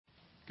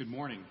Good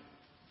morning.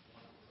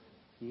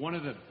 One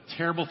of the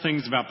terrible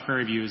things about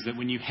Prairie View is that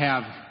when you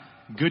have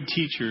good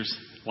teachers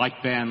like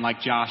Ben, like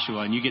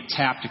Joshua, and you get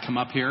tapped to come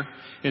up here,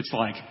 it's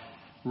like,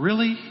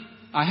 really?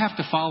 I have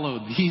to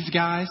follow these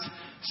guys?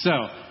 So,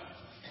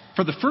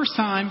 for the first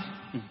time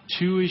in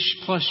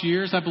 2-ish plus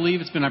years, I believe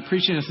I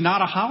appreciate it's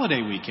not a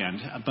holiday weekend,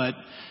 but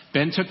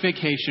Ben took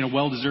vacation, a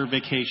well-deserved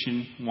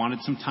vacation, wanted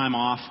some time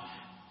off.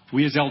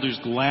 We as elders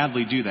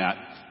gladly do that.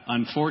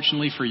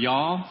 Unfortunately for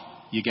y'all,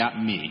 you got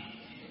me.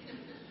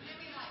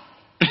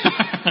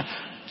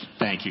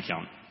 Thank you,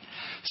 Kellen.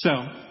 So,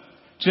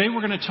 today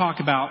we're going to talk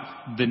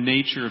about the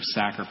nature of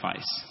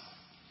sacrifice.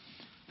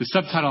 The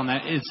subtitle on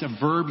that is a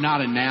verb,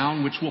 not a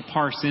noun, which we'll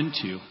parse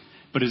into.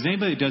 But as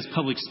anybody that does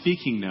public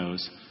speaking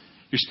knows,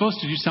 you're supposed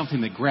to do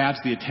something that grabs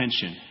the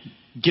attention,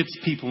 gets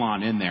people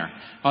on in there.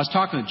 I was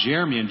talking to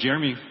Jeremy, and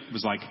Jeremy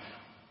was like,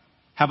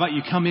 how about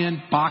you come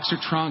in, boxer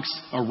trunks,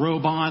 a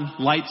robe on,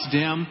 lights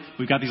dim.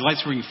 We've got these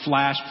lights where you can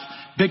flash.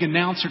 Big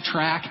announcer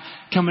track.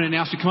 Come and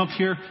announce. You come up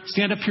here,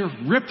 stand up here,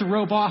 rip the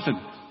robe off, and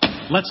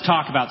let's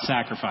talk about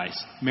sacrifice.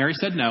 Mary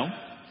said no.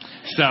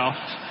 So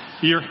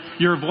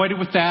you're avoided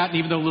with that. And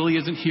even though Lily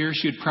isn't here,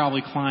 she would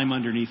probably climb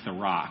underneath the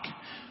rock.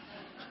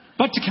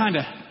 But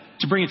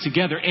to bring it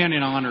together and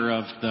in honor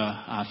of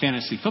the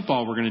fantasy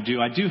football we're going to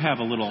do, I do have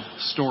a little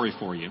story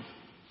for you.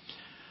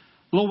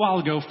 A little while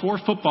ago, 4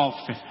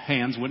 football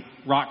fans went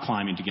rock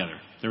climbing together.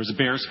 There was a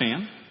Bears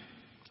fan,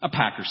 a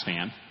Packers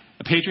fan,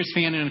 a Patriots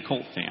fan, and a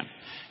Colt fan.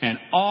 And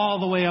all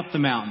the way up the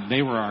mountain,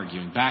 they were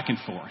arguing back and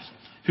forth.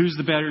 Who's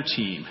the better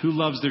team? Who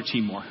loves their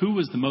team more? Who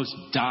was the most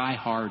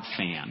die-hard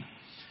fan?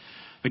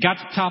 They got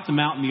to the top of the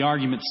mountain, the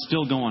argument's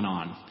still going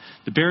on.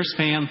 The Bears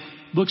fan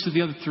looks at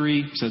the other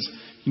 3, says,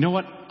 you know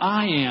what?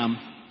 I am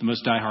the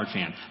most die-hard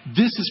fan.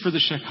 This is for the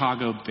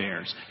Chicago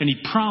Bears. And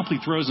he promptly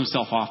throws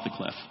himself off the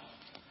cliff.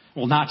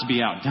 Well, not to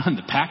be outdone,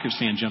 the Packers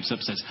fan jumps up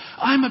and says,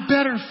 I'm a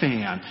better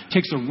fan.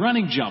 Takes a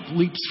running jump,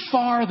 leaps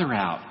farther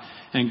out,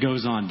 and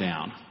goes on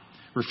down.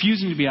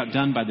 Refusing to be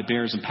outdone by the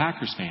Bears and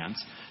Packers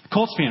fans, the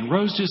Colts fan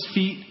rose to his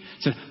feet,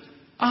 said,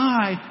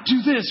 I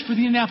do this for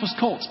the Indianapolis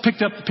Colts.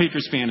 Picked up the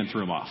Patriots fan and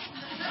threw him off.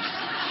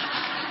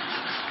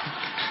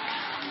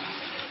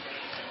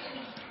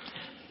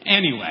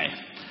 Anyway,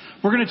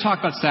 we're going to talk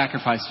about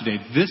sacrifice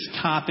today. This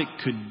topic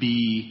could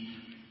be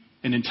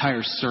an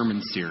entire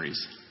sermon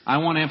series. I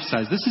want to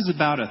emphasize this is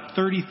about a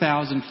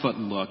 30,000-foot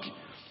look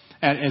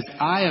at, as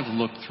I have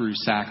looked through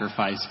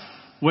sacrifice,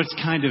 what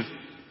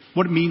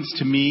it means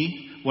to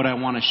me, what I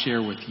want to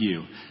share with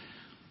you.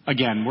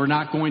 Again, we're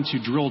not going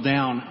to drill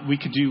down. We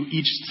could do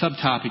each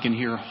subtopic in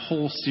here a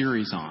whole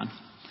series on.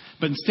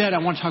 But instead, I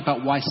want to talk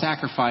about why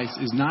sacrifice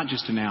is not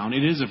just a noun.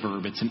 It is a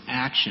verb. It's an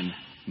action,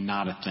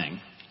 not a thing.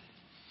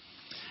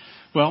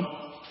 Well,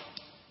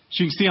 as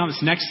you can see on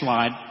this next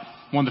slide,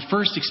 one of the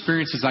first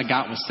experiences I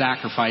got with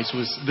sacrifice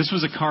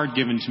was a card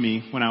given to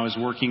me when I was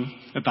working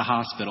at the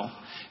hospital.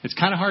 It's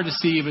kind of hard to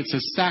see, but it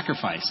says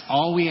sacrifice.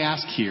 All we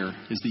ask here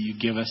is that you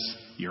give us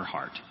your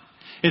heart.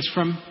 It's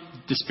from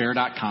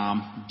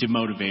despair.com,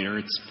 Demotivator.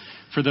 It's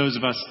for those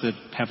of us that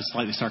have a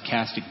slightly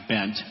sarcastic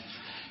bent.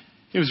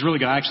 It was really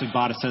good. I actually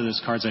bought a set of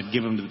those cards. I'd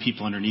give them to the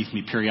people underneath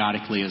me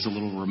periodically as a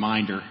little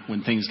reminder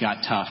when things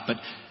got tough. But,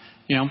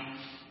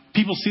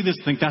 people see this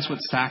and think that's what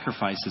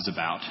sacrifice is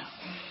about.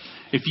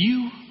 If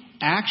you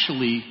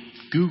actually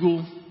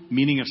Google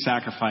meaning of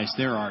sacrifice,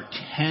 there are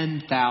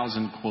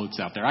 10,000 quotes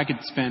out there. I could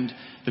spend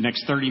the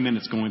next 30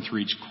 minutes going through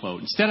each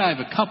quote. Instead, I have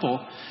a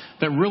couple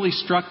that really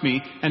struck me,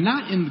 and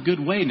not in the good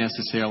way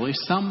necessarily.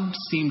 Some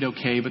seemed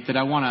okay, but that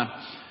I want to...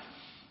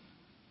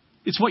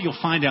 It's what you'll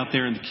find out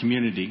there in the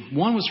community.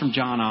 One was from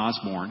John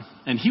Osborne,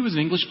 and he was an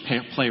English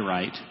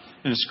playwright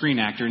and a screen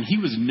actor, and he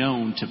was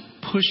known to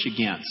push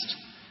against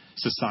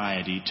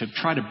society, to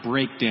try to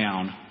break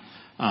down,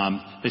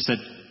 they said,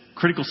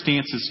 critical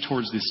stances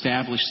towards the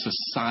established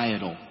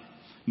societal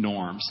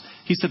norms.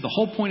 He said the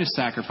whole point of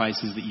sacrifice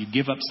is that you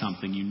give up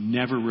something you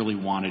never really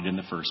wanted in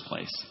the first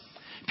place.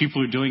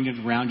 People are doing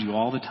it around you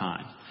all the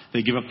time.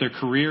 They give up their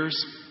careers,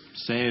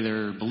 say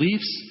their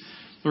beliefs,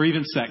 or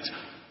even sex.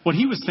 What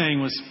he was saying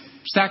was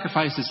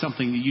sacrifice is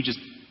something that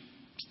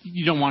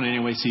you don't want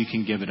anyway, so you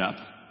can give it up.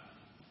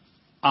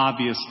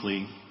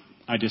 Obviously,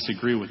 I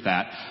disagree with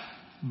that.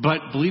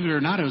 But believe it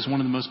or not, it was one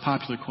of the most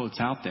popular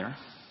quotes out there.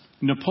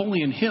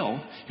 Napoleon Hill,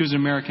 he was an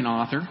American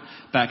author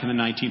back in the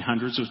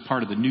 1900s, was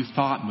part of the New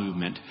Thought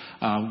movement.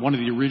 One of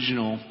the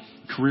original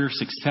career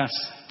success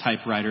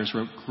type writers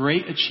wrote,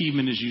 great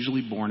achievement is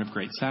usually born of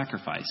great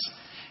sacrifice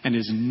and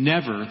is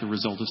never the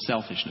result of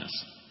selfishness.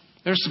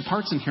 There's some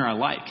parts in here I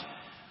like.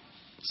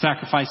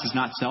 Sacrifice is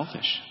not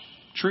selfish.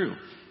 True.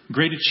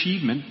 Great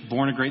achievement,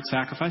 born of great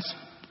sacrifice.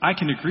 I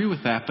can agree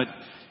with that, but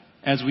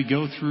as we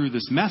go through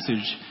this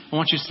message, I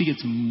want you to see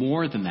it's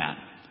more than that.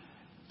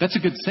 That's a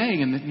good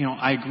saying, and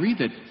I agree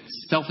that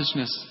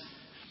selfishness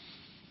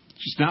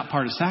is not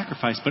part of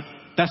sacrifice, but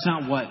that's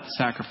not what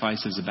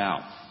sacrifice is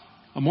about.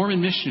 A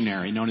Mormon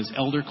missionary known as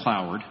Elder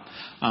Cloward,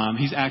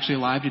 he's actually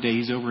alive today,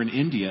 he's over in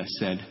India,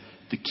 said,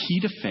 the key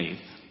to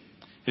faith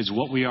is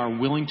what we are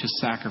willing to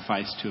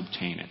sacrifice to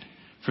obtain it.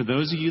 For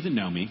those of you that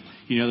know me,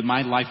 you know that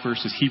my life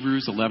verse is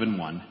Hebrews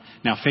 11:1.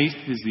 Now faith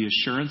is the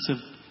assurance of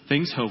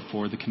things hoped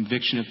for, the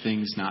conviction of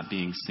things not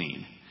being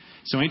seen.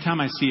 So anytime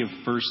I see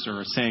a verse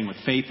or a saying with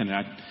faith in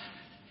it,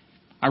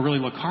 I really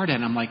look hard at it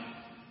and I'm like,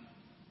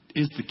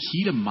 is the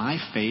key to my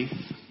faith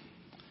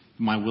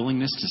my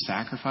willingness to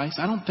sacrifice?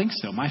 I don't think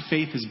so. My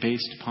faith is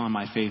based upon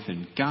my faith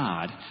in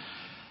God.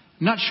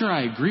 I'm not sure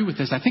I agree with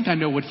this. I think I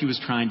know what he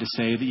was trying to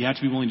say, that you have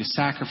to be willing to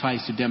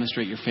sacrifice to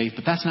demonstrate your faith,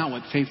 but that's not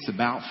what faith's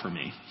about for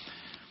me.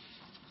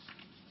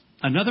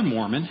 Another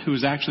Mormon, who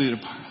was actually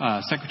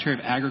the Secretary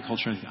of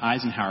Agriculture in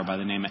Eisenhower by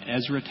the name of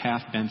Ezra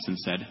Taft Benson,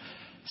 said,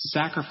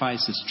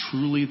 sacrifice is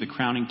truly the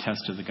crowning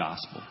test of the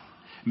gospel.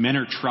 Men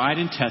are tried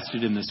and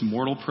tested in this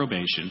mortal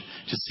probation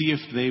to see if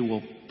they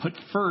will put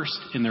first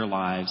in their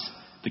lives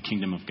the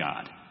kingdom of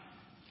God.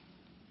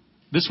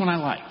 This one I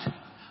liked.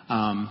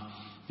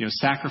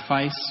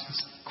 Sacrifice,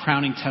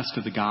 crowning test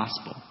of the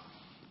gospel.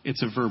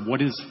 It's a verb.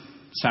 What is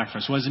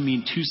sacrifice? What does it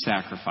mean to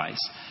sacrifice?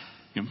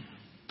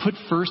 Put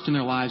first in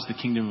their lives the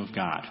kingdom of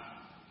God.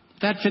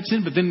 That fits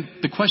in, but then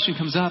the question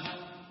comes up,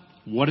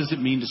 what does it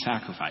mean to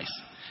sacrifice?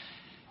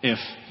 If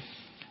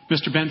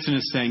Mr. Benson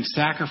is saying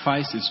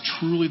sacrifice is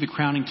truly the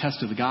crowning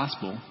test of the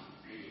gospel,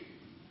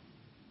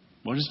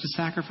 what does to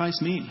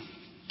sacrifice mean?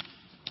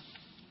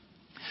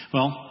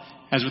 Well,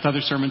 as with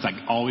other sermons,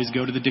 I always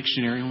go to the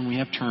dictionary when we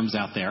have terms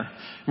out there.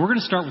 We're going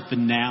to start with the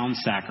noun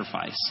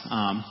sacrifice.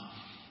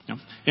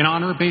 In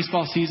honor of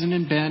baseball season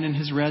and Ben and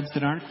his Reds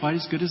that aren't quite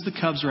as good as the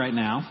Cubs right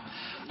now,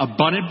 a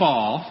bunted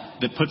ball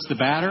that puts the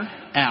batter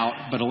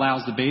out but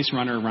allows the base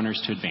runner or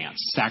runners to advance.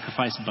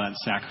 Sacrifice bunt,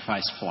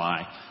 sacrifice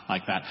fly,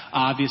 like that.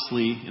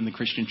 Obviously, in the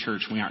Christian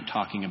church, we aren't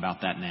talking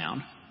about that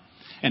noun.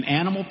 An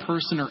animal,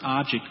 person, or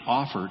object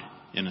offered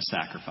in a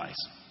sacrifice.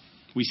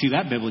 We see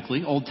that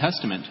biblically, Old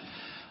Testament.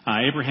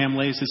 Abraham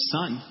lays his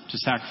son to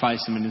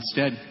sacrifice him and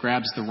instead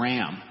grabs the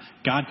ram.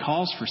 God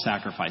calls for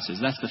sacrifices.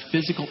 That's the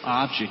physical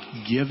object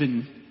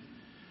given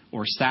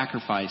or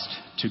sacrificed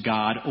to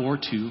God or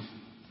to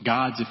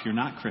gods if you're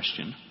not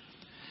Christian.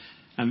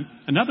 And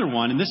another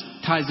one, and this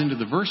ties into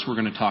the verse we're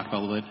going to talk about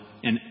a little bit,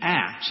 an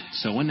act,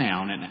 so a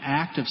noun, an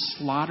act of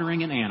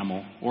slaughtering an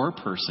animal or a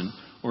person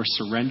or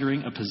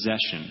surrendering a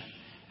possession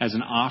as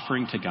an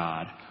offering to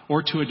God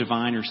or to a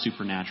divine or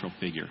supernatural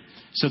figure.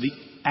 So the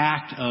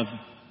act of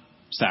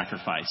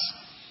sacrifice,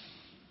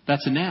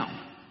 that's a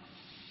noun.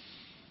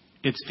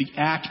 It's the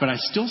act, but I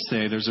still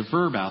say there's a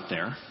verb out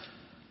there.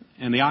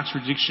 And the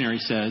Oxford Dictionary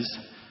says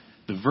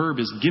the verb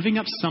is giving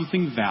up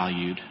something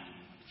valued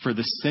for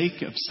the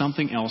sake of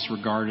something else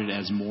regarded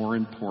as more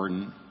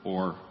important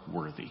or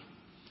worthy.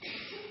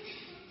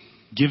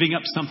 Giving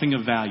up something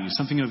of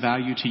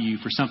value to you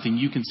for something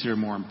you consider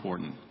more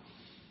important.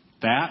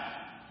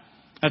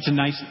 That's a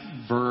nice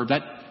verb.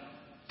 That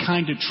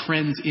kind of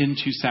trends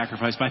into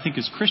sacrifice. But I think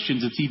as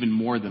Christians, it's even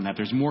more than that.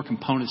 There's more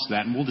components to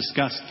that, and we'll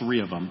discuss 3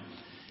 of them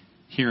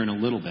here in a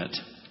little bit.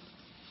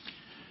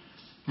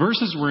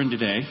 Verses we're in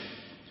today,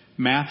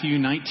 Matthew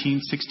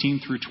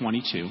 19:16 through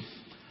 22.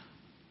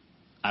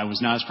 I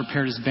was not as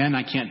prepared as Ben.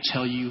 I can't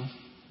tell you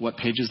what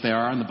pages they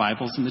are on the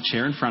Bibles in the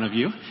chair in front of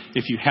you.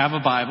 If you have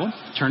a Bible,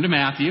 turn to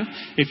Matthew.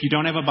 If you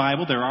don't have a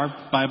Bible, there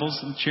are Bibles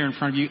in the chair in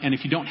front of you. And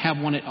if you don't have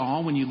one at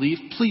all when you leave,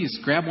 please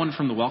grab one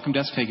from the welcome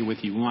desk, take it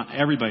with you. We want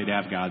everybody to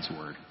have God's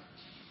Word.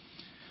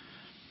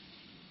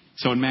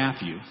 So in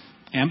Matthew,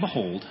 and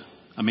behold,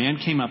 a man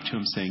came up to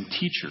him saying,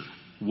 Teacher,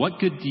 what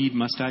good deed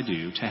must I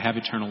do to have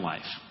eternal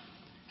life?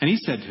 And he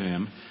said to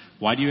him,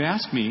 Why do you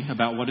ask me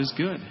about what is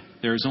good?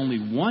 There is only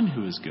one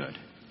who is good.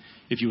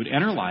 If you would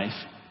enter life,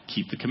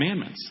 keep the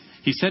commandments.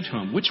 He said to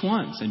him, Which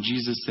ones? And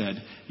Jesus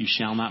said, You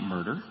shall not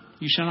murder.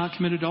 You shall not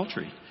commit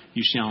adultery.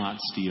 You shall not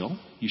steal.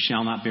 You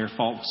shall not bear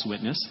false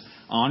witness.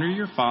 Honor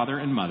your father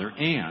and mother.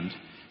 And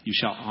you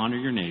shall honor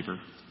your neighbor.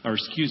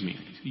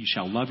 You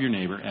shall love your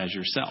neighbor as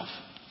yourself.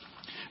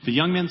 The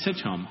young man said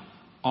to him,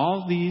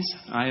 All these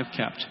I have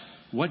kept.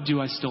 What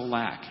do I still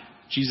lack?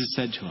 Jesus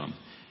said to him,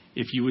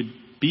 If you would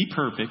be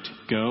perfect,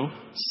 go,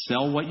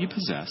 sell what you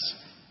possess,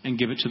 and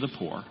give it to the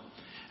poor,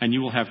 and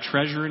you will have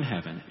treasure in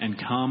heaven, and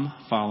come,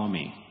 follow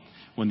me.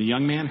 When the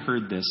young man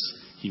heard this,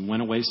 he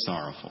went away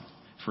sorrowful,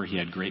 for he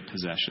had great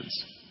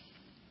possessions.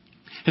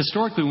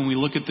 Historically, when we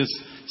look at this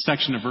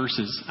section of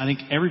verses, I think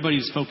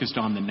everybody's focused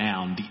on the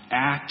noun, the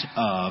act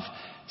of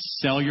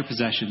sell your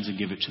possessions and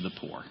give it to the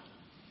poor.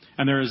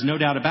 And there is no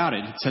doubt about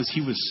it. It says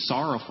he was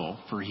sorrowful,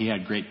 for he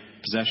had great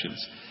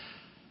possessions.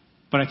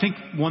 But I think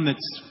one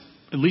that's,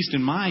 at least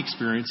in my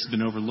experience, has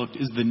been overlooked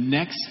is the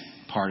next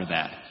part of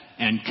that.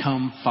 And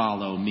come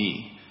follow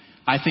me.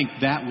 I think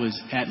that was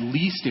at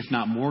least, if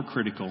not more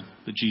critical,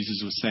 that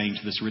Jesus was saying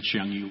to this rich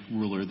young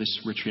ruler,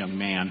 this rich young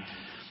man.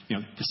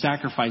 The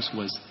sacrifice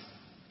was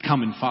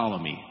come and follow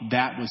me.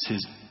 That was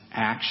his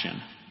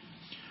action.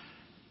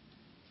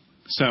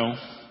 So,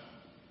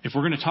 if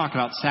we're going to talk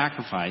about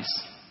sacrifice,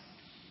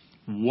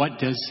 what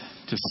does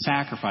to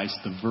sacrifice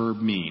the verb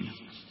mean?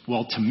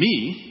 Well, to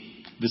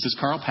me, this is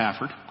Carl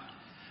Pafford.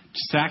 To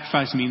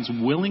sacrifice means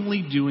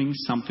willingly doing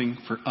something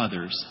for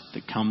others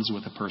that comes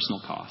with a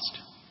personal cost.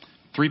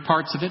 3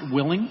 parts of it: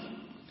 willing,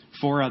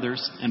 For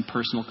others and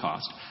personal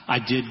cost. I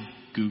did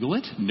Google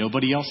it.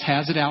 Nobody else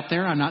has it out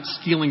there. I'm not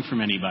stealing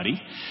from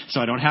anybody, so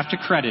I don't have to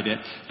credit it.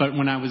 But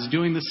when I was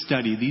doing the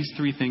study, these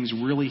three things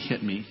really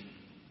hit me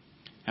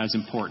as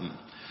important.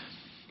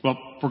 Well,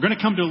 we're going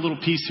to come to a little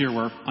piece here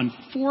where,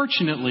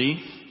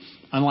 unfortunately,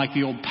 unlike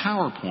the old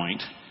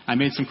PowerPoint, I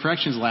made some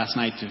corrections last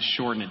night to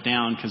shorten it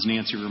down because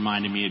Nancy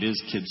reminded me it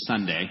is Kids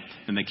Sunday,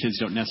 and the kids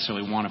don't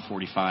necessarily want a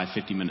 45,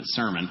 50-minute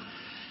sermon.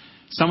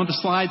 Some of the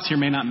slides here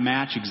may not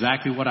match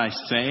exactly what I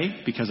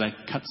say because I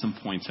cut some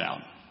points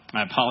out.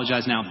 I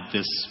apologize now.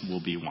 This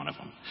will be one of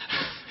them.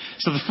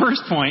 So the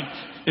first point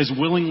is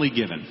willingly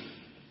given.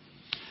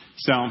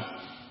 So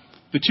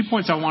the 2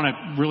 points I want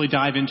to really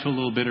dive into a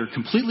little bit are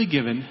completely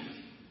given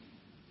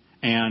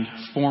and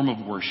form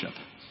of worship.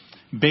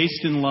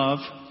 Based in love.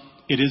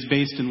 It is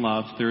based in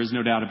love. There is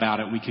no doubt about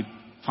it. We could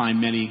find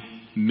many,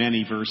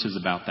 many verses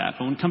about that.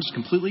 But when it comes to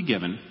completely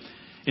given,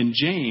 in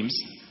James,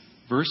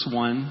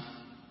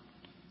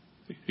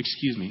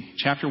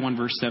 chapter 1,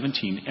 verse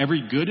 17,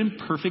 every good and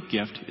perfect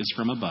gift is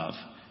from above,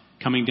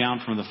 coming down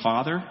from the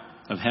Father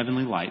of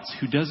heavenly lights,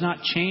 who does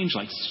not change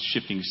like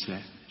shifting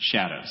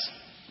shadows.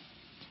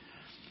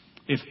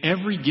 If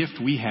every gift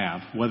we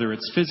have, whether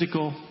it's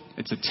physical,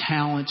 it's a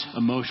talent,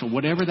 emotional,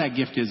 whatever that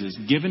gift is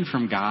given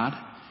from God,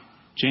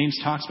 James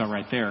talks about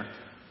right there,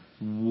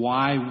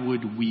 why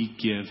would we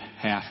give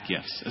half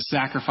gifts? A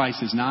sacrifice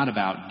is not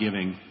about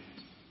giving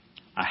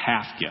a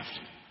half gift.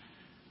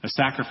 A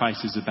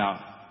sacrifice is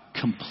about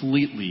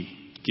completely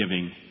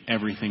giving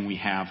everything we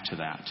have to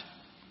that.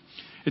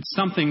 It's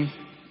something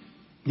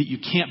that you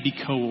can't be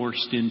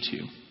coerced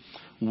into,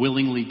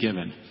 willingly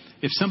given.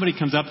 If somebody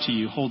comes up to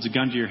you, holds a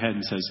gun to your head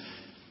and says,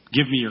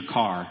 "Give me your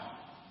car,"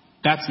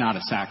 that's not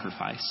a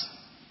sacrifice.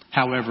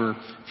 However,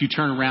 if you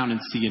turn around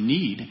and see a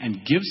need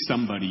and give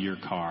somebody your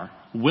car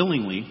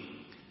willingly,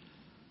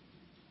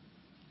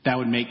 that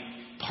would make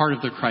part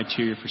of the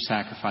criteria for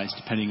sacrifice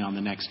depending on the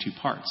next two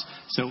parts.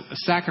 So a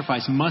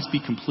sacrifice must be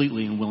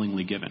completely and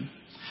willingly given.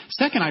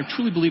 Second, I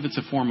truly believe it's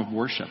a form of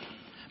worship.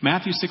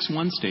 Matthew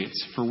 6:1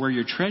 states, "For where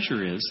your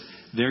treasure is,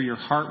 there your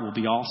heart will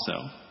be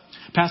also."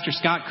 Pastor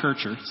Scott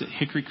Kircher at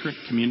Hickory Creek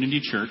Community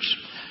Church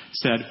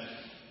said,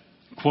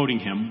 quoting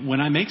him, "When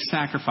I make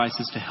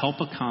sacrifices to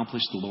help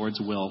accomplish the Lord's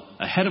will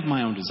ahead of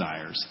my own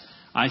desires,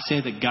 I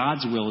say that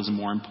God's will is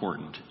more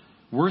important,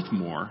 worth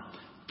more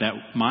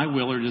than my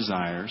will or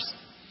desires.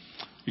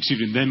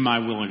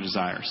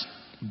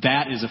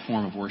 That is a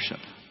form of worship."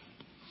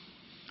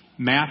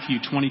 Matthew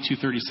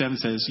 22:37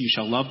 says, "You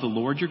shall love the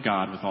Lord your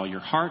God with all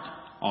your heart,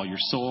 all your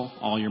soul,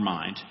 all your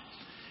mind,"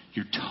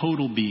 your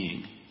total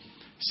being.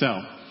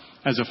 So,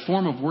 as a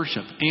form of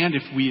worship, and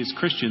if we as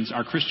Christians,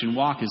 our Christian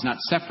walk is not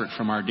separate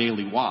from our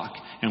daily walk,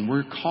 and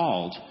we're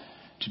called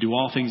to do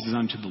all things as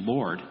unto the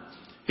Lord,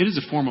 it is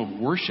a form of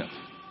worship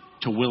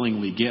to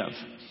willingly give.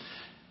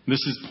 This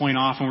is point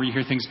often where you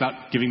hear things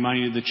about giving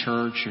money to the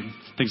church and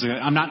things like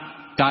that. I'm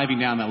not diving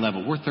down that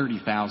level. We're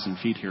 30,000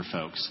 feet here,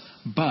 folks.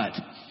 But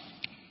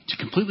to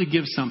completely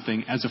give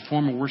something as a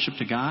form of worship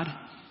to God,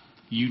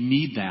 you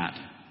need that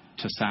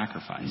to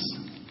sacrifice.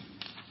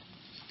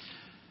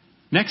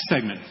 Next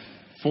segment.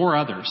 For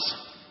others.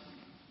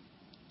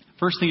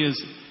 First thing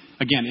is,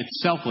 again,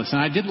 it's selfless.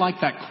 And I did like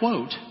that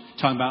quote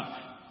talking about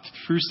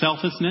through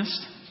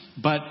selflessness.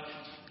 But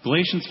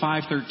Galatians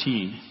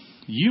 5:13,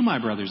 "You, my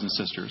brothers and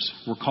sisters,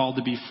 were called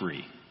to be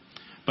free.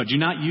 But do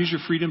not use your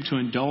freedom to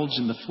indulge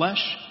in the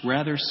flesh.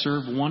 Rather,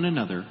 serve one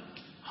another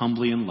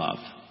humbly in love."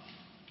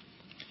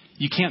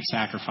 You can't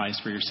sacrifice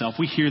for yourself.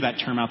 We hear that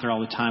term out there all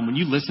the time. When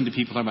you listen to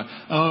people talk about,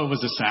 "Oh, it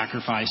was a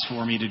sacrifice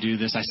for me to do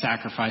this. I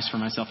sacrificed for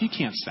myself." You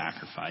can't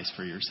sacrifice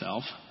for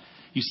yourself.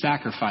 You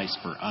sacrifice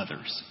for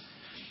others.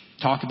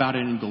 Talk about it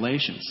in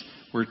Galatians.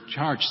 We're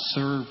charged,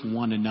 serve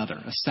one another.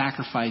 A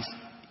sacrifice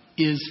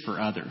is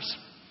for others.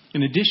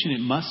 In addition,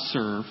 it must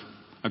serve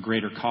a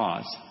greater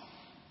cause.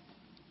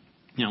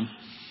 You know,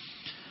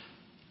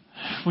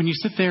 when you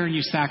sit there and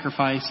you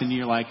sacrifice and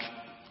you're like,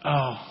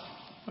 oh,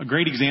 a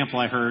great example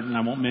I heard, and I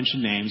won't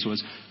mention names,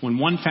 was when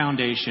one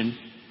foundation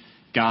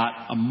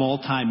got a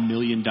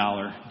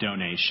multi-million-dollar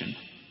donation.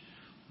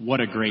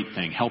 What a great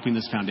thing, helping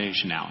this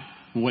foundation out.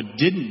 What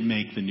didn't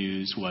make the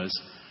news was,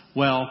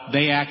 well,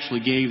 they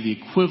actually gave the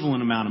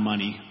equivalent amount of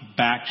money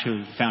back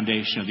to the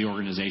foundation of the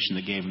organization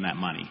that gave them that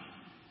money.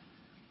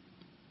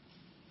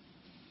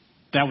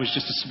 That was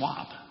just a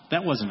swap.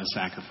 That wasn't a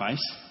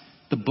sacrifice.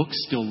 The books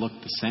still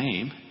looked the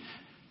same.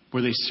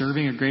 Were they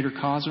serving a greater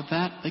cause with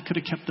that? They could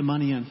have kept the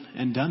money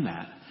and done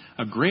that.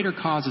 A greater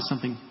cause is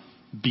something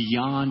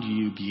beyond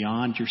you,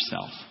 beyond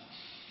yourself.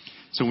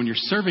 So when you're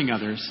serving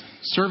others,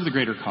 serve the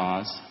greater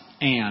cause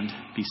and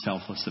be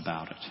selfless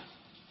about it.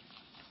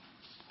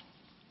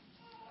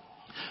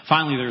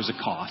 Finally, there's a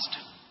cost.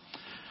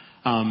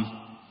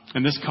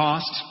 And this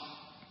cost,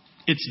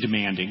 it's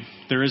demanding.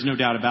 There is no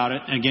doubt about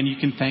it. And again, you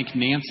can thank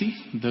Nancy,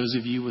 those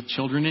of you with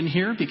children in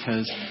here,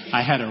 because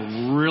I had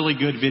a really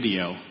good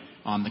video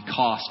on the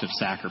cost of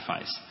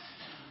sacrifice.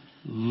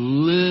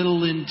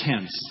 Little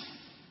intense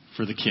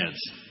for the kids.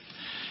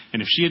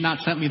 And if she had not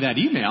sent me that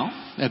email,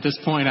 at this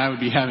point I would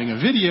be having a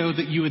video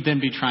that you would then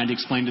be trying to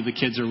explain to the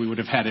kids, or we would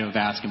have had to have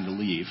asked them to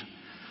leave.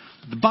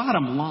 The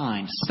bottom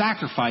line,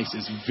 sacrifice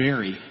is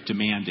very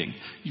demanding.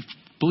 I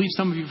believe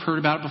some of you have heard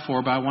about it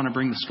before, but I want to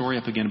bring the story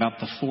up again about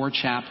the 4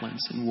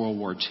 chaplains in World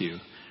War II.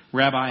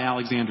 Rabbi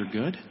Alexander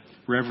Good,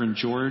 Reverend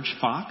George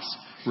Fox,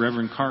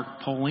 Reverend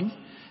Clark Poling,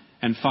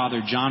 and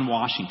Father John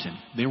Washington.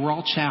 They were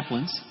all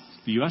chaplains,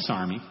 the U.S.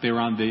 Army. They were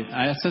on the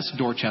SS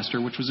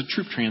Dorchester, which was a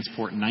troop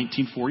transport in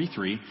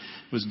 1943. It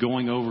was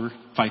going over to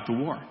fight the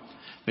war.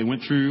 They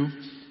went through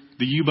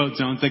the U-boat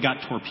zones. They got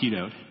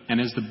torpedoed. And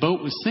as the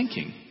boat was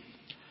sinking,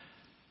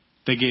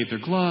 they gave their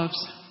gloves,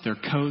 their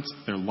coats,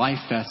 their life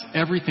vests,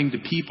 everything to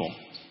people.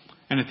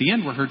 And at the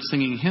end, we're heard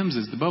singing hymns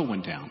as the boat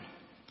went down.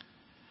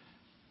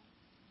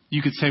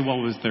 You could say, well,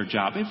 it was their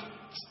job.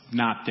 It's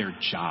not their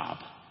job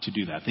to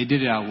do that. They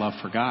did it out of love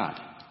for God.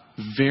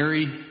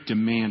 Very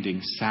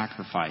demanding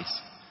sacrifice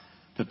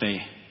that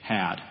they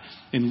had.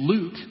 In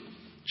Luke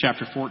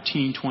chapter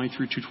 14, 20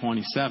 through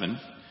 27,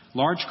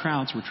 large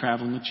crowds were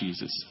traveling with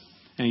Jesus.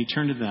 And he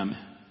turned to them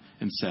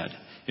and said,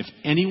 if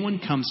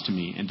anyone comes to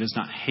me and does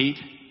not hate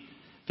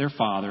their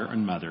father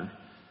and mother,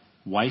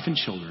 wife and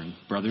children,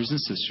 brothers and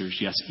sisters,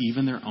 yes,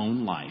 even their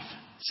own life,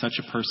 such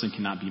a person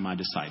cannot be my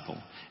disciple.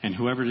 And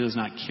whoever does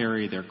not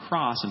carry their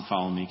cross and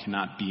follow me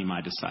cannot be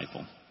my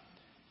disciple.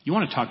 You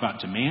want to talk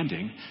about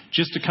demanding.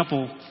 Just a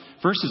couple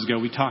verses ago,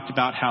 we talked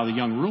about how the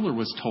young ruler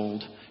was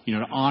told,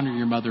 to honor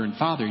your mother and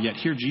father. Yet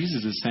here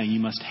Jesus is saying you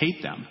must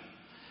hate them.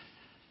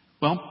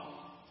 Well,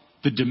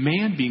 the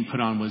demand being put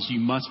on was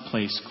you must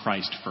place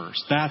Christ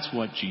first. That's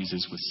what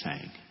Jesus was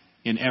saying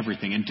in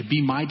everything. And to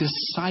be my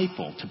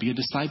disciple, to be a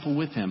disciple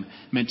with him,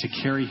 meant to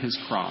carry his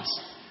cross.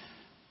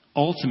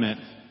 Ultimate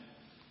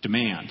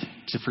demand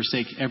to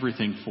forsake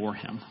everything for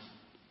him.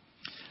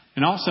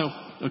 And also,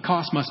 the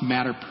cost must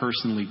matter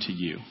personally to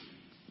you.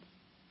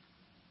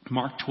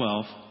 Mark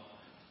 12,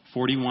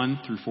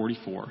 41 through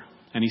 44.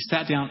 And he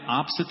sat down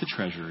opposite the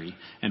treasury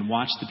and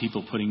watched the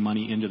people putting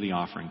money into the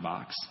offering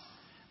box.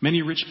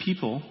 Many rich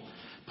people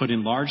put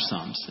in large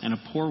sums, and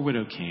a poor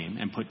widow came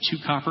and put 2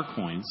 copper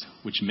coins,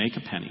 which make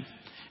a penny.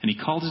 And he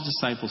called his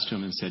disciples to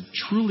him and said,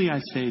 truly I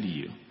say to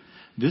you,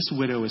 this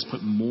widow has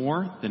put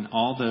more than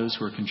all those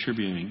who are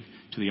contributing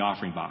to the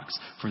offering box,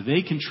 for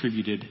they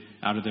contributed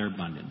out of their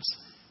abundance.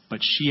 But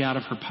she out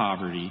of her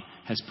poverty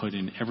has put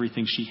in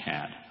everything she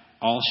had,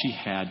 all she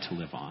had to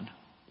live on.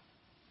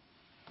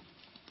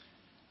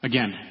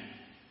 Again,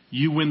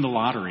 you win the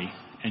lottery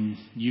and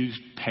you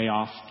pay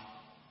off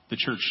the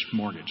church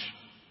mortgage.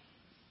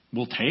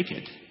 We'll take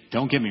it.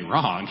 Don't get me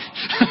wrong.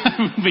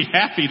 We'll be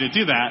happy to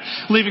do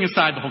that, leaving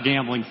aside the whole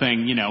gambling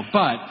thing,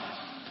 But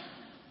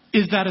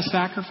is that a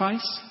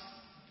sacrifice?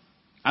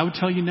 I would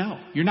tell you no.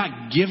 You're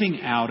not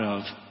giving out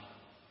of,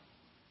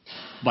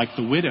 like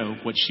the widow,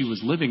 what she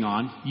was living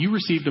on. You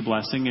received a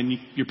blessing and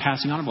you're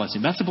passing on a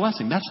blessing. That's a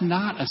blessing. That's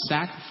not a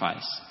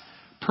sacrifice.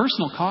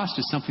 Personal cost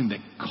is something that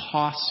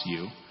costs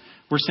you.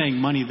 We're saying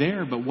money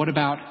there, but what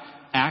about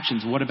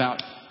actions? What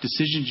about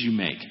decisions you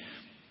make?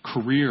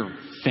 Career,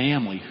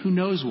 family, who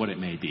knows what it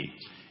may be.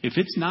 If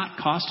it's not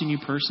costing you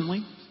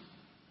personally,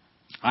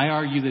 I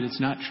argue that it's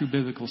not true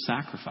biblical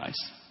sacrifice.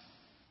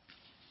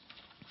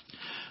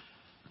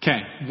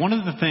 Okay, one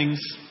of the things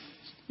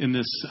in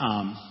this,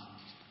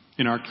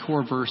 in our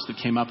core verse that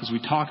came up is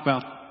we talk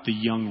about the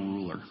young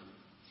ruler.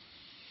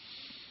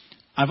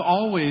 I've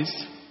always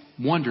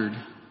wondered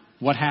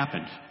what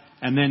happened.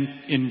 And then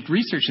in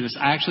researching this,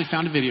 I actually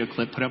found a video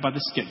clip put out by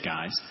the Skit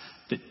Guys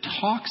that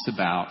talks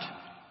about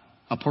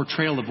a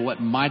portrayal of what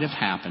might have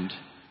happened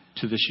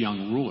to this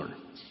young ruler.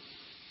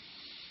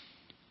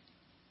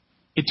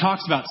 It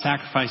talks about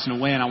sacrifice in a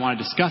way, and I want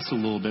to discuss it a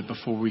little bit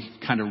before we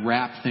kind of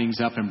wrap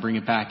things up and bring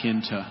it back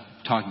into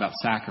talking about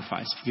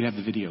sacrifice. If you could have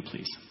the video,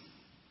 please.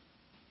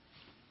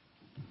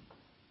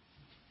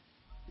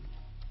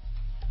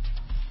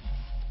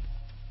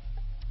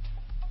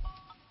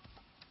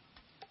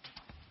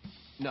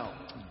 No,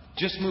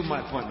 just move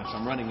my appointments.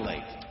 I'm running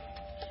late.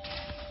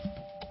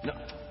 No,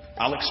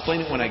 I'll explain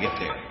it when I get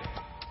there.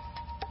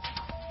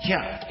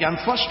 Yeah,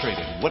 I'm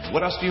frustrated.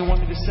 What else do you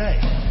want me to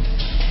say?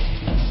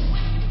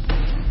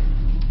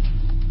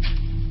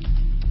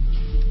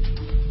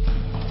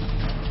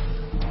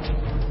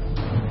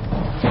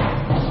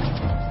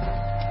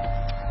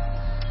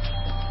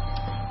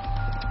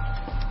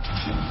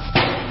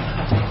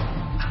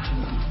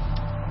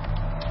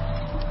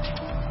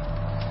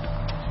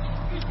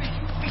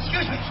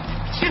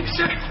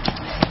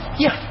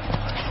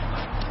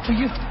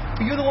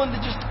 Are you the one that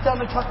just down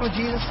there talking with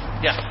Jesus?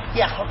 Yeah.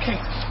 Yeah, okay.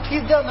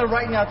 He's down there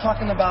right now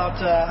talking about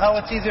how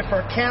it's easier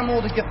for a camel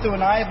to get through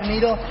an eye of a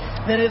needle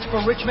than it is for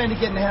a rich man to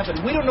get into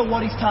heaven. We don't know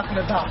what he's talking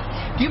about.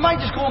 Do you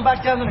mind just going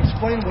back down there and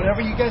explaining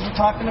whatever you guys were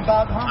talking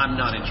about, huh? I'm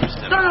not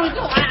interested. No,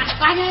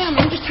 I am.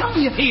 I'm just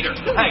telling you. Peter,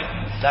 hey,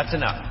 that's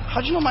enough.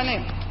 How'd you know my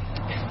name?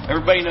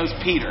 Everybody knows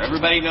Peter.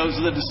 Everybody knows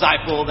the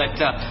disciple that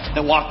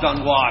walked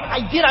on water. I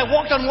did. I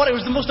walked on water. It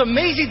was the most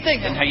amazing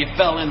thing. And how you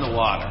fell in the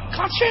water.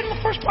 Concentrate on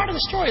the first part of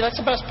the story. That's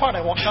the best part.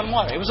 I walked on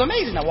water. It was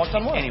amazing. I walked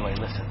on water. Anyway,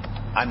 listen.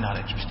 I'm not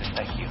interested.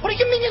 Thank you. What do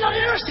you mean you're not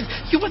interested?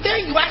 You were there.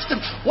 You asked him,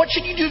 what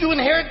should you do to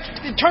inherit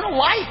eternal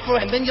life?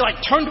 And then you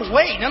turned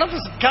away. None of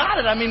us got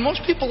it. I mean,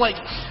 most people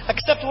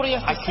accept what he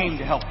has to I say.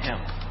 came to help him.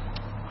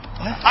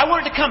 What? I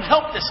wanted to come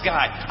help this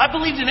guy. I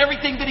believed in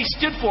everything that he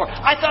stood for.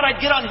 I thought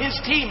I'd get on his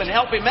team and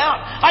help him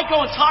out. I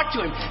go and talk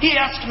to him. He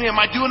asked me, am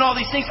I doing all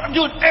these things? I'm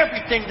doing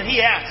everything that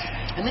he asked.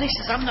 And then he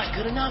says, I'm not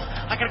good enough.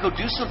 I got to go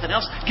do something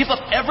else. Give up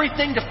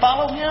everything to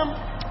follow him?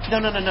 No,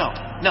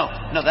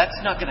 that's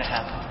not going to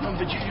happen. No,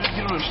 but you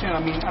don't understand.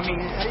 I mean,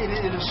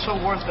 it is so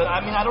worth it. I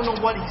mean, I don't know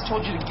what he's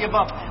told you to give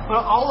up, but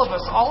all of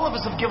us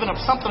have given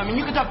up something. I mean,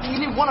 you could talk to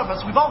any one of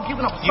us. We've all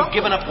given up something. You've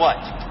given up what?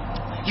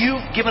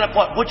 You've given up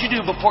what? What'd you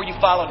do before you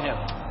followed him?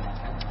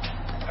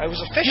 I was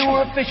a fisherman. You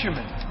were a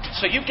fisherman.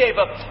 So you gave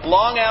up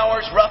long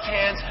hours, rough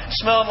hands,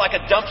 smelling like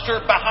a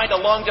dumpster behind a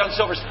Long John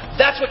Silver's.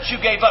 That's what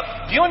you gave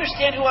up. Do you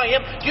understand who I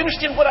am? Do you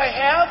understand what I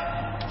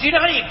have? Do you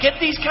know how you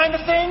get these kind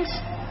of things?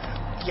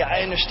 Yeah,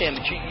 I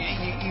understand that you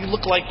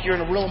look like you're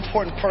a real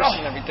important person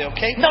and everything,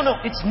 okay? No,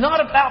 it's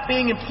not about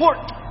being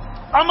important.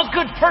 I'm a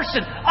good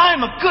person.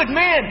 I'm a good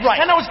man.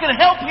 Right. And I was going to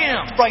help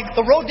him. Right.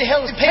 The road to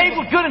hell is paved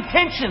with good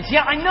intentions.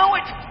 Yeah, I know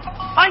it.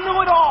 I know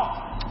it all.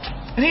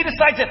 And he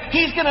decides that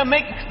he's going to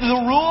make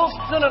the rules.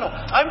 No.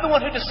 I'm the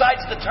one who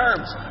decides the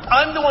terms.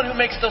 I'm the one who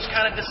makes those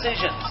kind of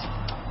decisions.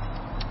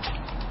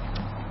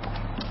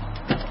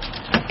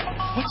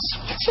 What's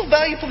so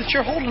valuable that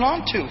you're holding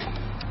on to?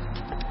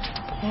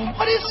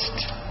 What is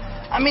it?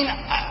 I mean,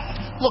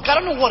 look, I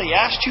don't know what he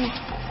asked you,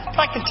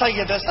 but I can tell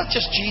you this. That's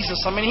just Jesus.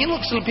 I mean, he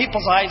looks into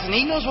people's eyes and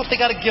he knows what they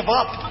got to give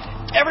up.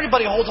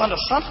 Everybody holds on to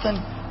something.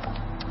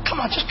 Come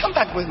on, just come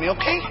back with me,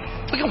 okay?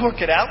 We can work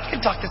it out. We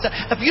can talk this out.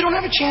 If you don't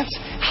have a chance,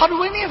 how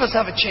do any of us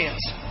have a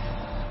chance?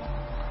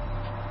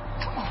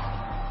 Come on.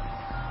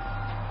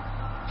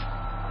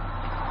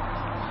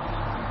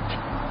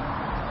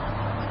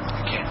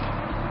 I can't.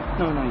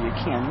 No, you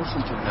can't.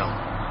 Listen to me. No.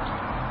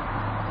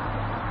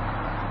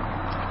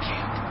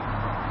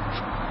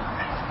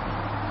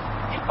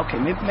 Okay,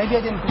 maybe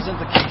I didn't present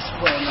the case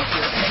well enough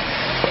here.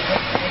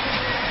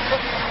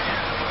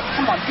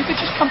 Come on, you could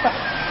just come back.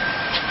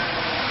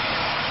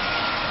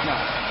 No.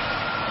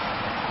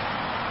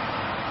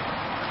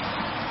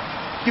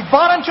 You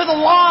bought into the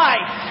lie.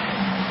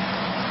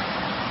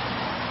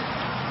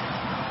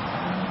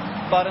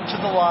 Bought into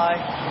the lie.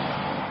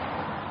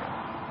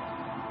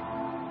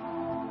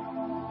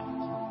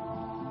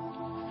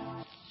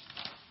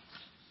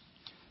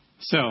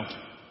 So,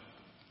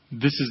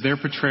 this is their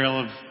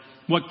portrayal of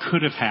what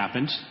could have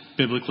happened.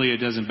 Biblically, it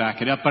doesn't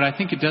back it up, but I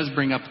think it does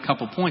bring up a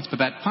couple points. But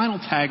that final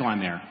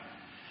tagline there,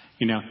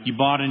 you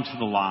bought into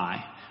the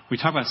lie. We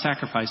talk about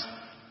sacrifice.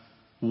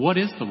 What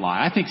is the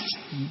lie? I think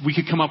we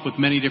could come up with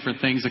many different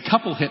things. A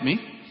couple hit me.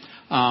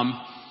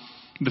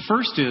 The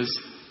first is,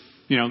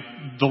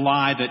 the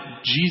lie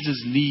that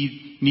Jesus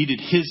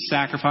needed his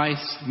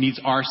sacrifice, needs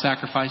our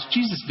sacrifice.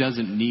 Jesus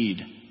doesn't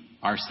need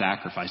our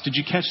sacrifice. Did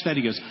you catch that?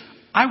 He goes,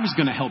 I was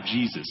going to help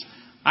Jesus.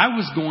 I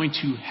was going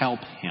to help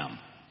him.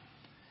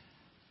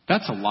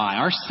 That's a lie.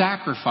 Our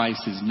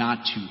sacrifice is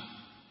not to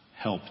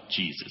help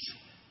Jesus.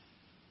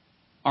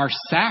 Our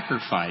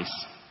sacrifice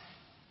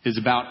is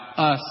about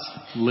us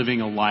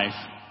living a life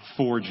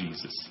for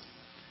Jesus.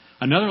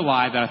 Another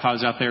lie that I thought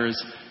was out there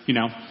is,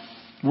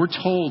 we're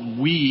told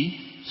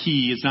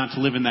he is not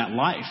to live in that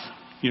life,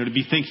 to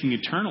be thinking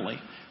eternally.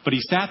 But he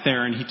sat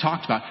there and he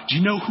talked about, do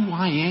you know who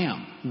I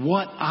am?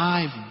 What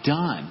I've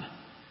done.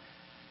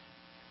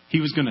 He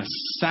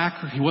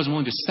wasn't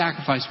willing to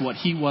sacrifice what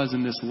he was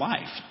in this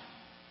life.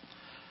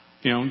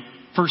 1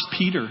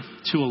 Peter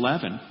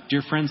 2:11,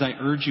 dear friends, I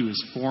urge you as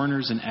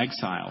foreigners and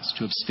exiles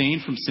to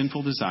abstain from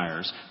sinful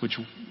desires which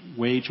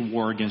wage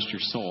war against your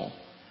soul.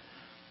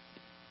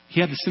 He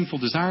had the sinful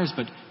desires,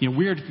 but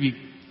we're to be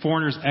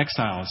foreigners,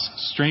 exiles,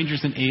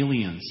 strangers and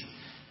aliens.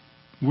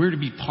 We're to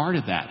be part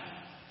of that.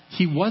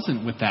 He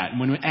wasn't with that. And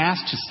when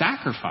asked to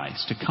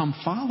sacrifice, to come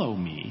follow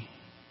me,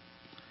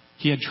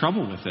 he had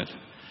trouble with it.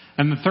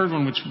 And the third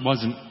one, which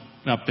wasn't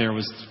up there,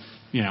 was,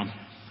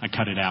 I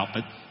cut it out,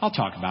 but I'll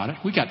talk about it.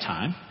 We got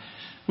time.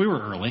 We were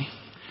early.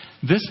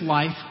 This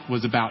life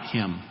was about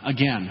him.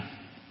 Again,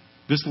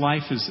 this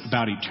life is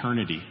about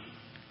eternity.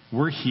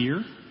 We're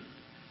here,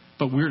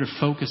 but we're to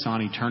focus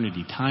on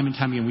eternity. Time and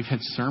time again, we've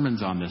had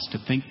sermons on this, to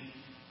think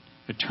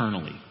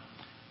eternally,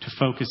 to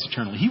focus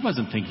eternally. He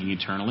wasn't thinking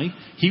eternally.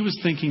 He was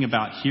thinking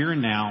about here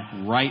and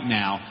now, right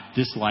now,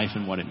 this life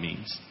and what it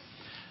means.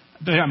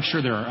 But I'm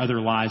sure there are other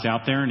lies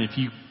out there, and if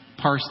you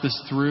parse this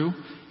through,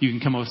 you can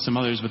come up with some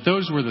others. But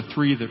those were the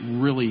three that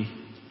really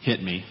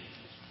hit me.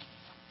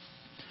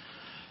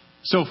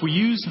 So if we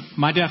use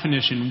my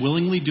definition,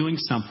 willingly doing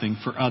something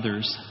for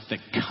others that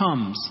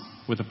comes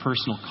with a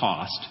personal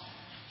cost,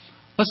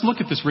 let's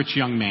look at this rich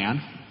young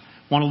man.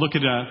 Want to look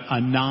at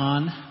a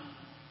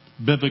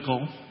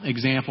non-biblical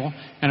example.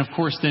 And of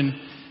course then,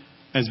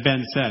 as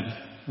Ben said,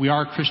 we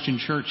are a Christian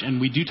church and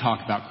we do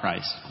talk about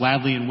Christ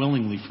gladly and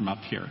willingly from up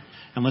here.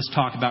 And let's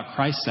talk about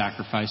Christ's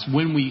sacrifice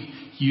when we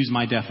use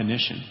my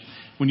definition.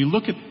 When you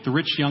look at the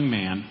rich young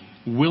man,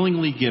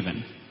 willingly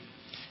given,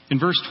 In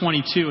verse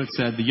 22, it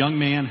said, the young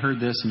man heard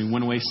this and he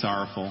went away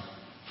sorrowful,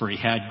 for he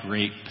had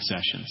great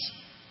possessions.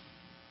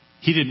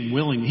 He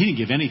didn't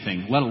give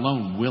anything, let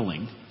alone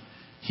willing.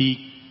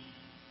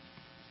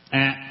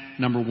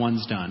 Number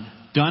one's done.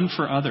 Done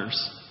for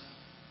others.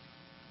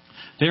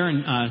 There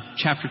in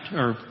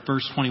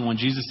verse 21,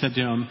 Jesus said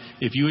to him,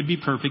 if you would be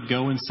perfect,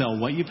 go and sell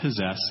what you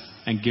possess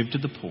and give to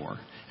the poor,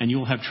 and you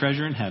will have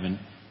treasure in heaven,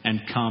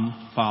 and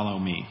come follow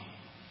me.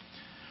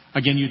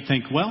 Again, you'd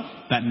think, well,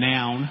 that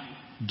noun,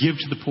 give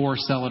to the poor,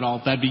 sell it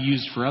all, that'd be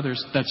used for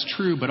others. That's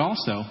true, but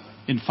also,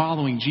 in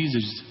following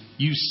Jesus,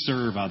 you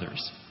serve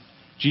others.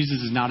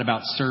 Jesus is not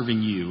about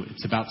serving you.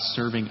 It's about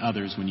serving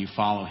others when you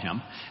follow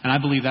him. And I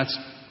believe that's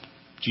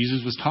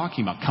Jesus was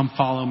talking about. Come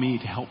follow me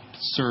to help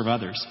serve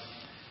others.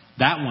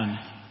 That one,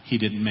 he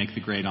didn't make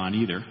the grade on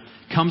either.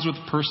 Comes with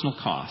personal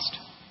cost.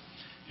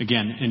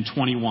 Again, in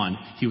 21,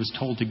 he was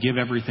told to give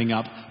everything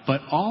up,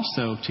 but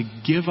also to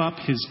give up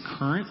his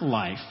current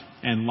life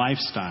and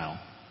lifestyle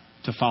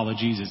to follow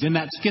Jesus. In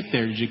that skit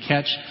there, did you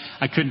catch?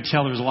 I couldn't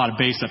tell. There was a lot of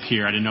bass up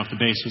here. I didn't know if the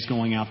bass was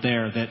going out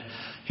there. That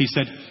he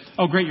said,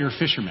 oh, great, you're a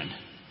fisherman.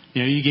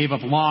 You know, you gave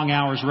up long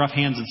hours, rough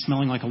hands, and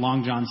smelling like a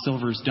Long John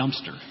Silver's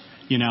dumpster.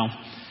 You know,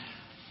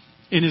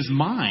 in his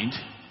mind,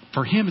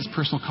 for him, his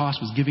personal cost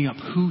was giving up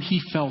who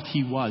he felt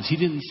he was. He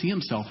didn't see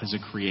himself as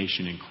a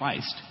creation in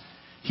Christ.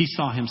 He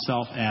saw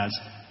himself as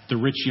the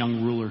rich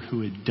young ruler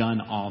who had done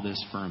all this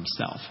for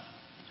himself.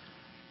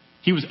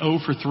 He was 0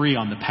 for 3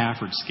 on the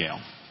Pafford scale.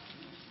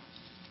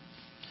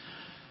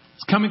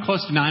 It's coming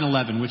close to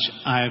 9/11, which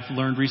I've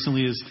learned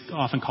recently is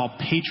often called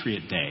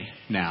Patriot Day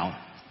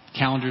now.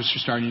 Calendars are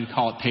starting to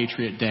call it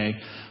Patriot Day.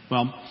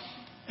 Well,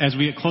 as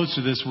we get close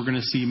to this, we're going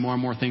to see more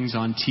and more things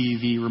on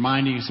TV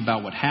reminding us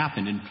about what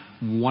happened.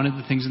 And one of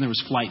the things in there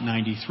was Flight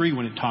 93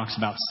 when it talks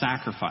about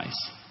sacrifice.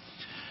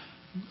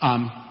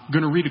 I'm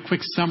going to read a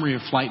quick summary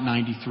of Flight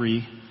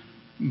 93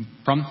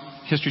 from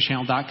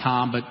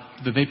HistoryChannel.com, but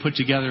that they put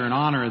together in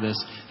honor of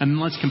this. And then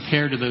let's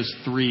compare to those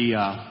 3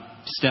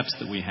 steps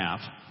that we have.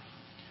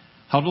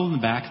 Huddled in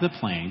the back of the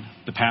plane,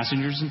 the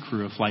passengers and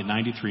crew of Flight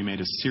 93 made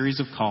a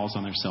series of calls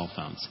on their cell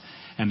phones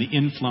and the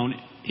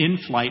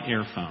in-flight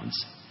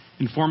airphones,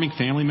 informing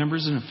family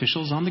members and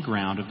officials on the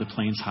ground of the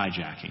plane's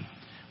hijacking.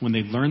 When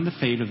they learned the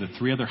fate of the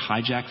 3 other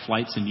hijacked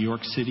flights in New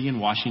York City and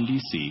Washington,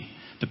 D.C.,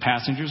 the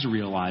passengers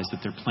realized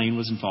that their plane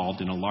was involved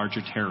in a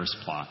larger terrorist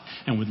plot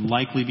and would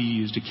likely be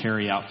used to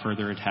carry out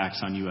further attacks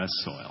on U.S.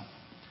 soil.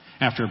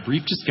 After a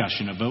brief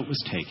discussion, a vote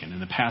was taken,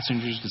 and the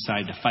passengers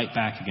decided to fight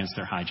back against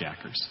their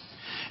hijackers.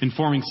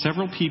 Informing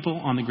several people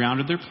on the ground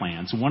of their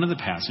plans, one of the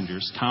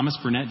passengers, Thomas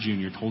Burnett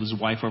Jr., told his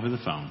wife over the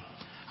phone,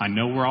 I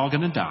know we're all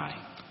going to die.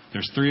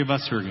 There's 3 of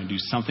us who are going to do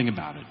something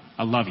about it.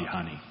 I love you,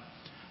 honey.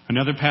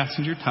 Another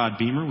passenger, Todd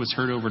Beamer, was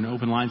heard over an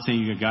open line saying,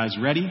 you guys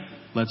ready?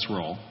 Let's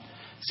roll.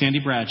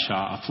 Sandy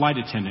Bradshaw, a flight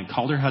attendant,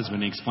 called her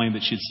husband and explained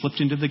that she had slipped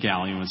into the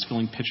galley and was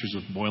filling pitchers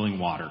with boiling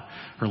water.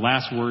 Her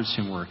last words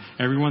to him were,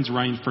 everyone's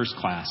running first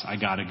class. I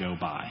got to go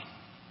by.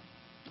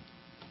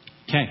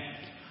 Okay.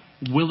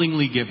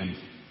 Willingly given.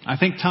 I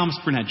think Thomas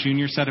Burnett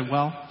Jr. said it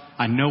well.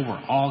 I know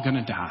we're all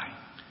going to die.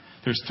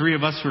 There's 3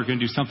 of us who are going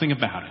to do something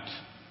about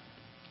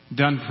it.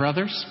 Done for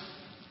others?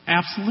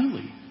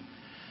 Absolutely.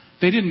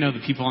 They didn't know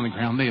the people on the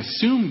ground. They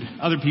assumed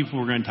other people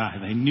were going to die.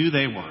 They knew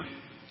they were.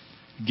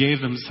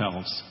 Gave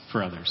themselves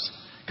for others.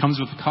 Comes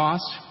with a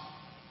cost.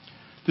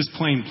 This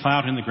plane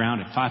plowed in the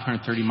ground at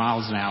 530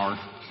 miles an hour,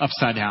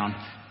 upside down.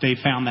 They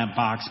found that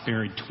box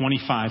buried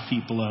 25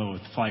 feet below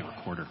with the flight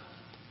recorder.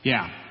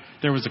 Yeah,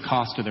 there was a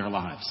cost to their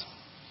lives.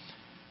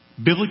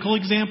 Biblical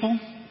example,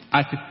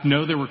 I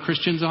know there were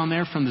Christians on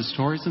there from the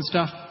stories and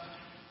stuff,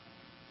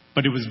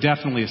 but it was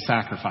definitely a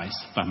sacrifice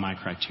by my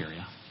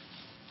criteria.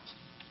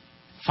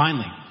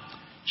 Finally,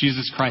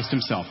 Jesus Christ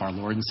himself, our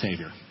Lord and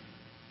Savior.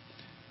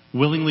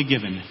 Willingly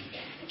given.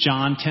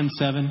 John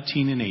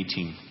 10:17 and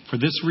 18. For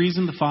this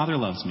reason the Father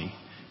loves me,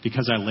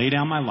 because I lay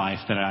down my life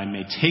that I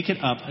may take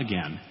it up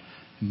again.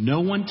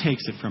 No one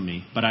takes it from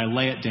me, but I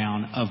lay it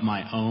down of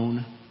my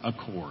own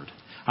accord.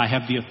 I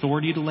have the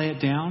authority to lay it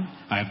down.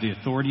 I have the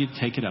authority to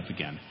take it up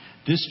again.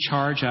 This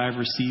charge I have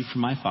received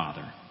from my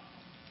Father.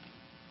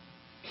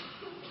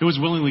 It was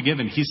willingly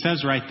given. He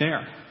says right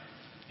there.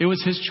 It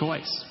was his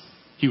choice.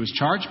 He was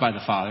charged by the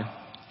Father,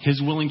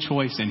 his willing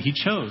choice, and he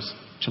chose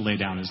to lay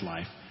down his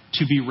life,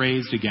 to be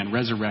raised again,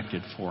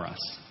 resurrected for us.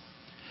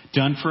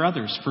 Done for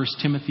others, 1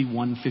 Timothy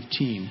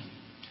 1:15.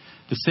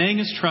 The saying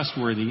is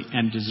trustworthy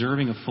and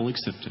deserving of full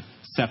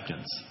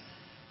acceptance,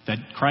 that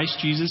Christ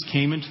Jesus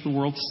came into the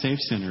world to save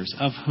sinners,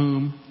 of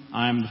whom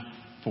I am the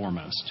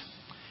foremost.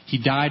 He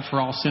died for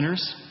all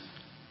sinners.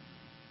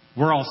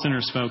 We're all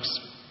sinners, folks.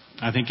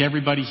 I think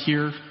everybody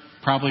here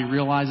probably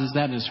realizes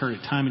that and has heard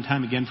it time and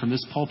time again from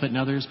this pulpit and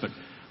others, but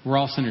we're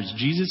all sinners.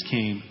 Jesus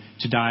came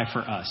to die for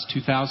us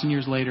 2,000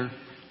 years later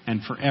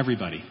and for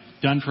everybody.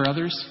 Done for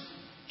others?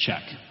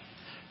 Check.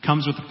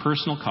 Comes with a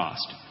personal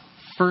cost.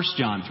 1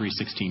 John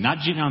 3:16. Not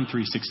John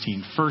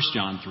 3:16. 1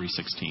 John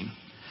 3:16.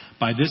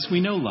 By this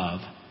we know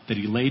love, that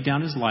he laid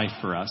down his life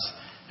for us,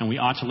 and we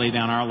ought to lay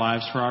down our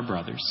lives for our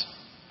brothers.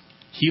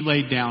 He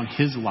laid down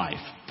his life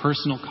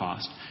personal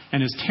cost.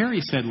 And as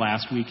Terry said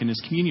last week in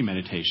his communion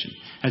meditation,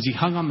 as he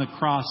hung on the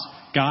cross,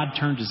 God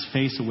turned his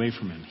face away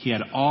from him. He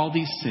had all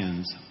these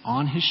sins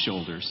on his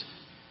shoulders,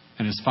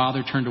 and his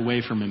Father turned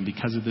away from him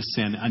because of the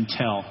sin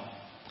until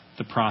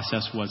the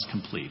process was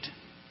complete.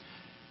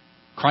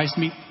 Christ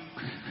meet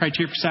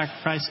criteria for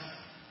sacrifice?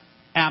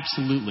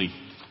 Absolutely,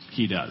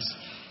 he does.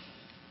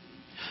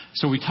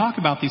 So we talk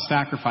about these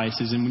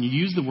sacrifices, and when you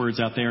use the words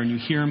out there and you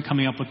hear them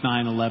coming up with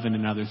 9/11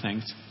 and other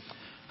things,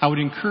 I would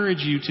encourage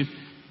you to,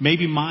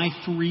 maybe my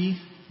 3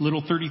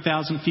 little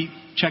 30,000 feet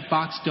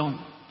checkbox don't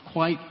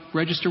quite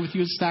register with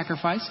you as a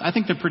sacrifice. I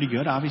think they're pretty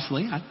good,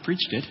 obviously. I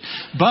preached it.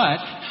 But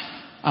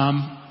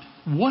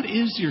what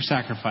is your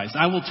sacrifice?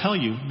 I will tell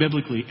you,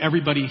 biblically,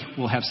 everybody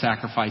will have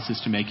sacrifices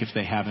to make if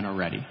they haven't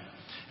already.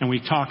 And we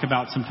talk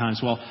about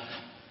sometimes, well,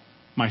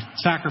 my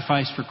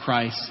sacrifice for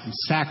Christ and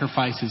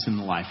sacrifices in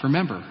the life.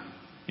 Remember,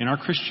 in our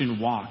Christian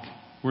walk,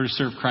 we're to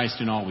serve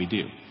Christ in all we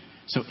do.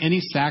 So any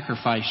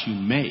sacrifice you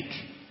make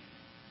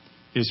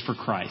is for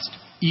Christ,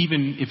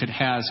 even if it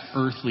has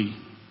earthly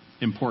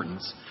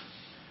importance.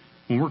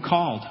 When we're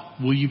called,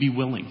 will you be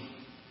willing?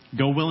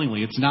 Go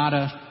willingly. It's not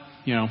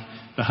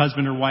the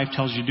husband or wife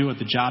tells you to do it,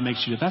 the job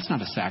makes you do it. That's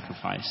not a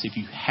sacrifice if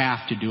you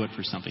have to do it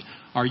for something.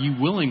 Are you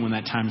willing when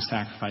that time of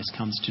sacrifice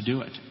comes to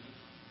do it?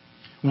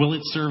 Will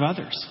it serve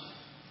others?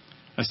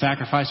 A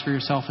sacrifice for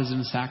yourself isn't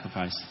a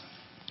sacrifice.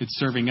 It's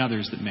serving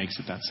others that makes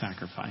it that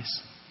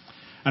sacrifice.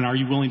 And are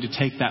you willing to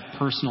take that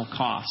personal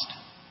cost?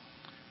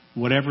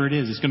 Whatever it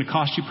is, it's going to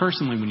cost you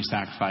personally when you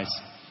sacrifice.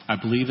 I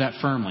believe that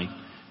firmly.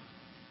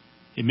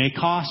 It may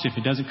cost. If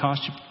it doesn't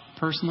cost you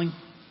personally,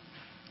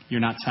 you're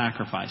not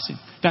sacrificing.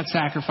 That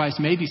sacrifice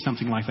may be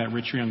something like that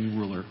rich young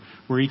ruler,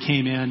 where he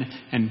came in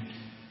and,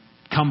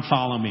 come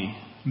follow me.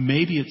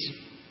 Maybe it's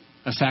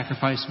a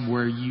sacrifice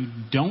where you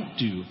don't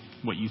do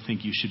what you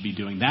think you should be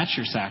doing. That's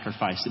your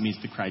sacrifice that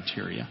meets the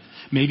criteria.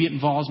 Maybe it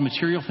involves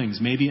material things.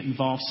 Maybe it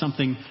involves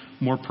something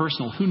more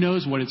personal. Who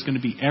knows what it's going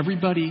to be?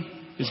 Everybody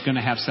is going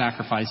to have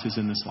sacrifices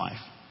in this life.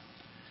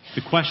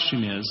 The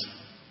question is,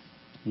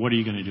 what are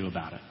you going to do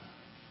about it?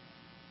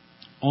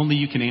 Only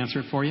you can answer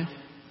it for you.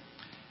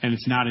 And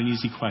it's not an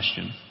easy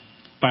question.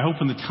 But I hope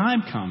when the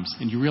time comes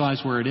and you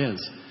realize where it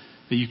is,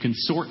 that you can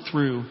sort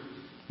through,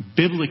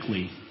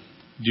 biblically,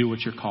 do what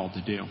you're called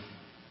to do.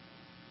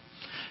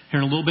 Here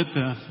in a little bit,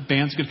 the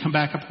band's going to come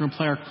back up. We're going to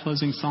play our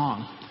closing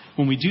song.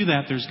 When we do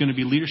that, there's going to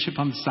be leadership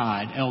on the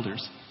side,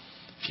 elders.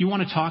 If you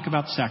want to talk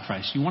about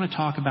sacrifice, you want to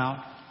talk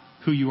about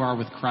who you are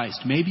with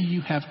Christ, maybe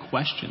you have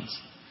questions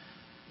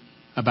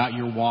about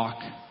your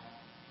walk,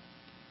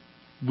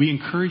 we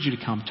encourage you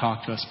to come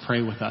talk to us,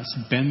 pray with us.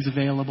 Ben's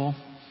available.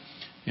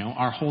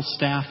 Our whole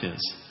staff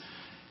is.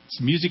 As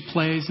music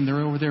plays and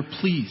they're over there,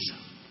 please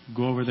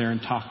go over there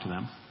and talk to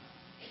them.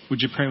 Would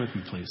you pray with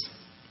me, please?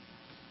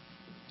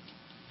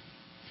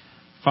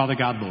 Father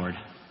God, Lord,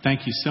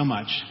 thank you so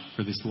much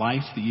for this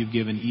life that you've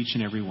given each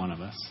and every one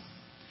of us.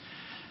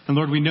 And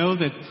Lord, we know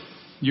that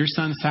your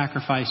Son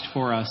sacrificed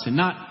for us, and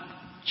not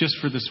just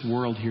for this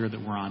world here that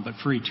we're on, but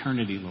for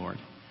eternity, Lord.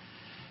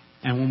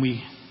 And when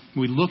we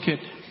look at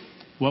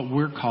what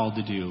we're called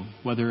to do,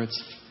 whether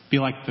it's be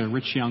like the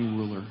rich young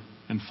ruler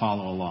and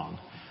follow along,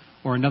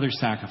 or another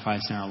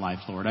sacrifice in our life,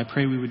 Lord, I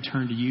pray we would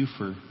turn to you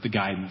for the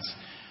guidance.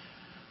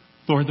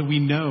 Lord, that we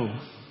know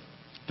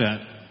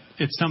that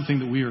it's something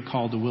that we are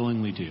called to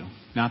willingly do,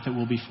 not that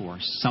we'll be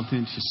forced,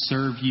 something to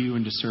serve you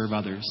and to serve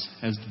others,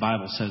 as the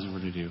Bible says we're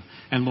to do.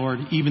 And Lord,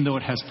 even though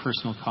it has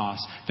personal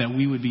cost, that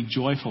we would be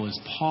joyful as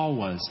Paul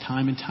was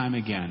time and time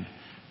again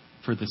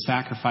for the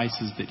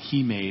sacrifices that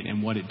he made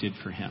and what it did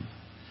for him.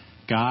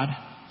 God,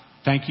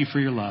 thank you for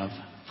your love,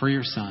 for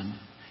your Son.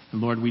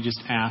 And Lord, we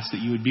just ask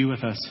that you would be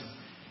with us,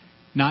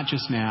 not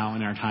just now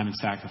in our time of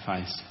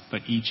sacrifice,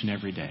 but each and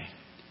every day.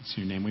 It's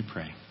in your name we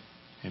pray.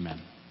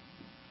 Amen.